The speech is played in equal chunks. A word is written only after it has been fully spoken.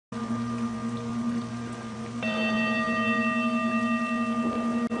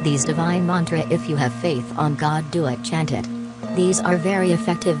These divine mantra, if you have faith on God, do it, chant it. These are very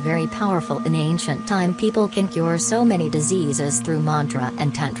effective, very powerful. In ancient time people can cure so many diseases through mantra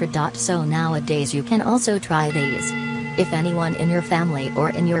and tantra. So nowadays you can also try these. If anyone in your family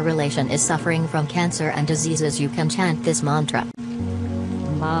or in your relation is suffering from cancer and diseases, you can chant this mantra.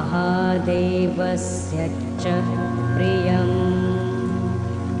 Mahadevasya cha priyam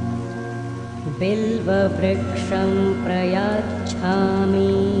bilva vriksham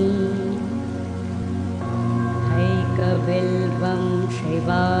prayachami haika bilvam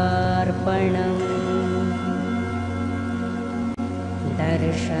shivarpanam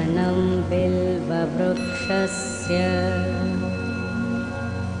darshanam bilva vrikshasya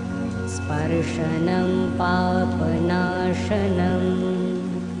sparshanam papanashanam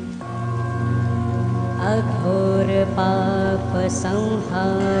अघोर पाप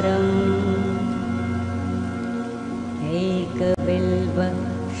संहारम एक बिल्व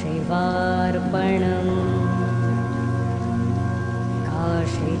शिवार्पणम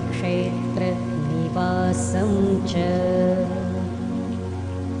काशी क्षेत्र निवासं च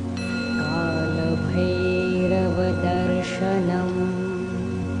काल भैरव दर्शनम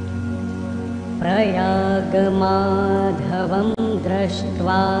प्रयाग माधवं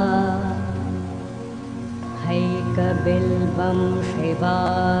दृष्ट्वा हैकबिल्वं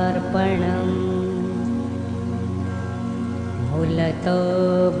शिवार्पणम् मूलतो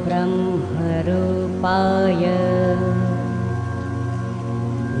ब्रह्मरूपाय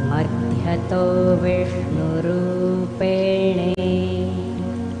मध्यतो विष्णुरूपेणे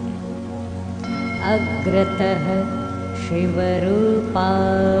अग्रतः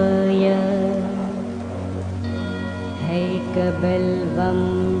शिवरूपाय हैकबिल्वं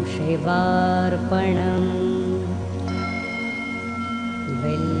शिवार्पणम्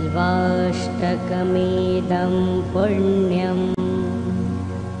बिल्वाष्टकमिदं पुण्यं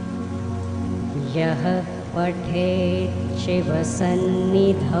यः पठेत्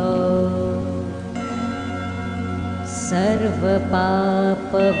शिवसन्निधौ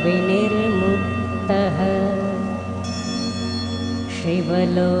सर्वपापविनिर्मुक्तः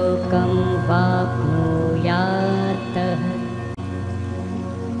शिवलोकं वाप्नुयात्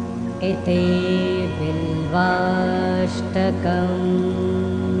इति बिल्वाष्टकम्।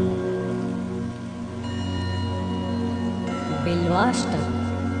 बिल्वाष्टक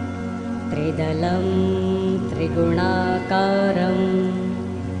त्रिदलं त्रिगुणाकारं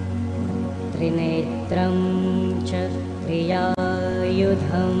त्रिनेत्रं च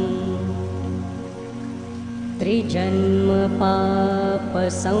त्रियायुधं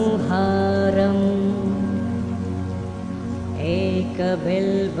त्रिजन्मपापसंहारम्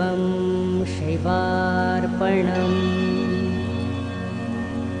एकबिल्वं शिवार्पणम्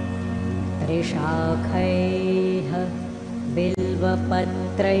त्रिशाखैः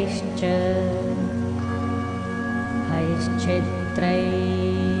बिल्वपत्रैश्च हैश्चित्रैः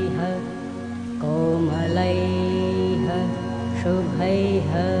कोमलैः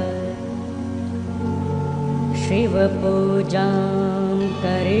शुभैः शिवपूजां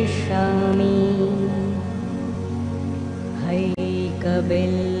करिष्यामि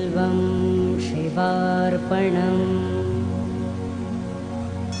हैकबिल्वं शिवार्पणम्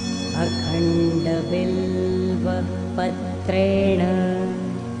अखण्डबिल्वपत्रेण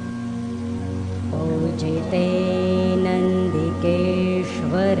पूजिते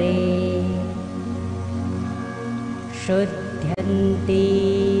नन्दिकेश्वरे शुध्यन्ति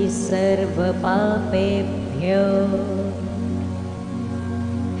सर्वपापेभ्यो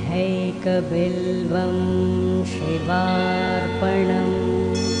हैकबिल्वं शिवार्पणम्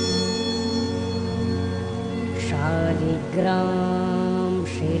शालिग्रां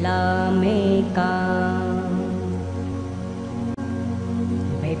शिलामेकां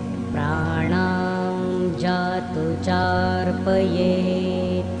विप्राणां जातु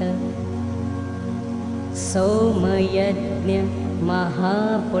चार्पयेत् सोमयज्ञ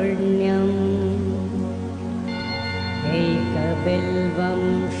महापुण्यम् एकबिल्वं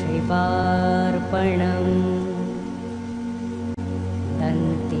शिवार्पणम्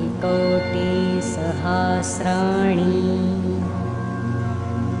दन्तिकोटिसहस्राणि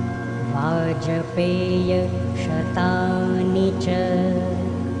वाजपेयशतानि च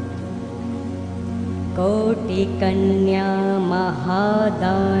कोटिकन्या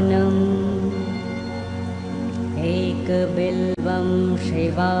महादानम् एकबिल्वं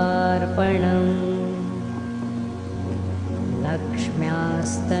शिवार्पणम्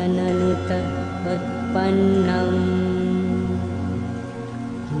लक्ष्म्यास्तननुत उत्पन्नम्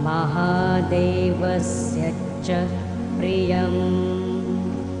महादेवस्य च प्रियम्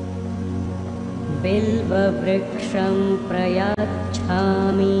बिल्ववृक्षं प्रयात्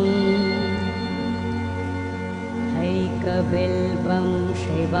प्रयाच्छामि हैकबिल्वं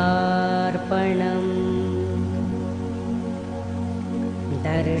शिवार्पणम्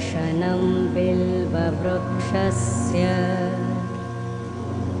दर्शनं बिल्ववृक्षस्य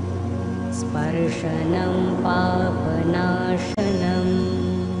स्पर्शनं पापनाशनम्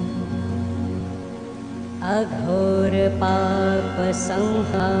अघोरपापसंहारम्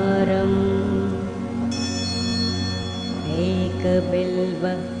एकबिल्व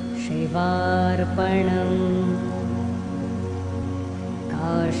शिवार्पणम्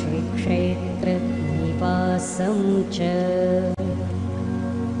काशीक्षेत्रनिवासं च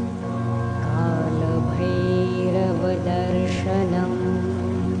कालभैरवदर्शनम्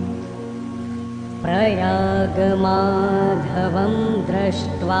प्रयागमाधवं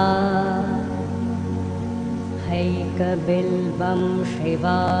दृष्ट्वा हैकबिल्वं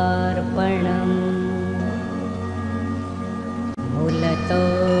शिवार्पणम् मूलतो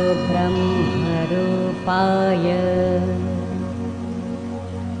ब्रह्मरूपाय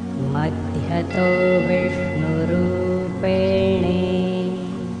मध्यतो विष्णुरूपेणे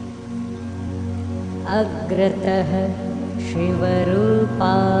अग्रतः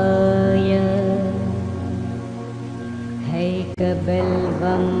शिवरूपाय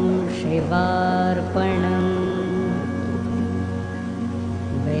हैकबिल्वं शिवार्पणम्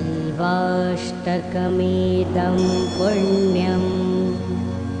बिल्वाष्टकमिदं पुण्यं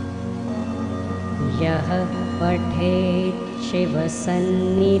यः पठेत्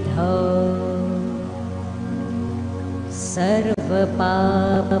शिवसन्निधौ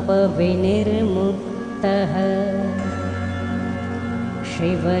सर्वपापविनिर्मुक्तः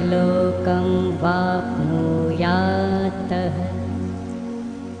शिवलोकं वाप्नुयात्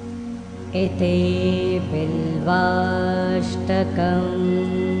इति बिल्वाष्टकम्।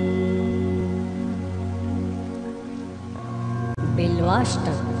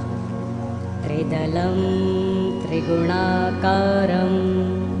 बिल्वाष्टक त्रिदलं त्रिगुणाकारं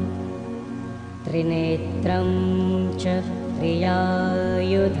त्रिनेत्रं च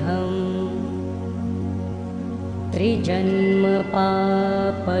त्रियायुधम्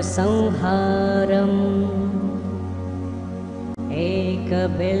त्रिजन्मपापसंहारम्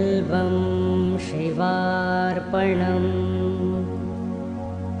एकबिल्वं शिवार्पणम्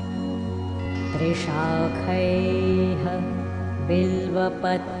त्रिशाखैः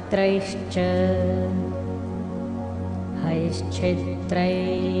बिल्वपत्रैश्च हैश्चित्रैः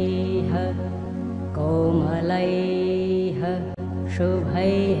कोमलैः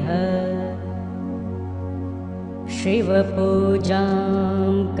शुभैः शिवपूजां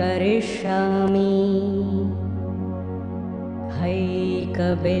करिष्यामि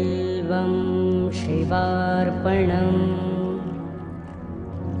हैकबिल्वं शिवार्पणम्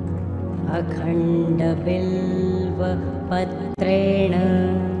अखण्डबिल्वपत्रेण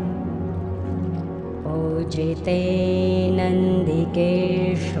पूजिते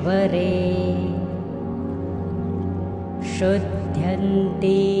नन्दिकेश्वरे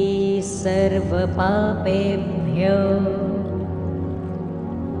शुध्यन्ति सर्वपापेभ्यो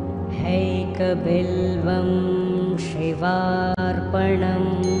हैकबिल्वं शिवार्पणम्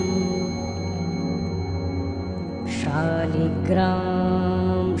शालिग्रां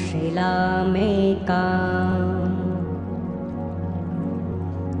शिलामेकां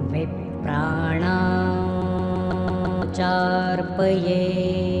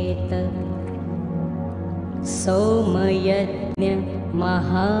विप्राणाचार्पयेत्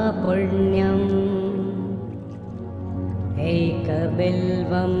सोमयज्ञमहापुण्यम्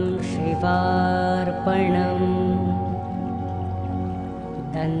एकबिल्वं शिवार्पणम्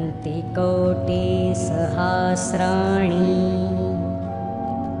दन्तिकोटिसहस्राणि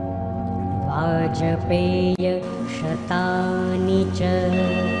वाजपेयशतानि च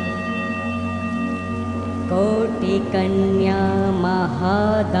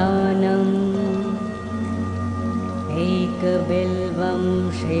कोटिकन्यामहादानम् एकबिल्वं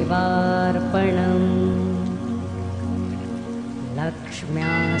शिवार्पणम्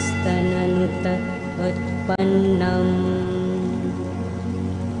लक्ष्म्यास्तननुत उत्पन्नम्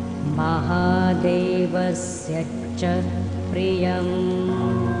महादेवस्य च प्रियम्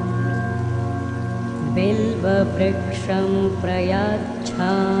बिल्ववृक्षं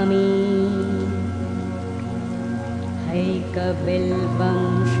प्रयाच्छामि हैकबिल्वं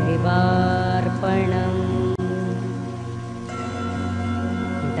शिवार्पणम्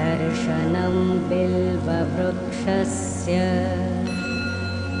दर्शनं बिल्ववृक्षस्य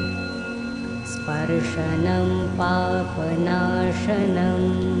स्पर्शनं पापनाशनम्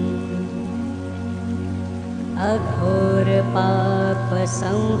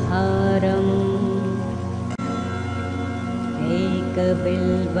अघोरपापसंहारम्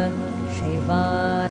एकबिल्व शिवा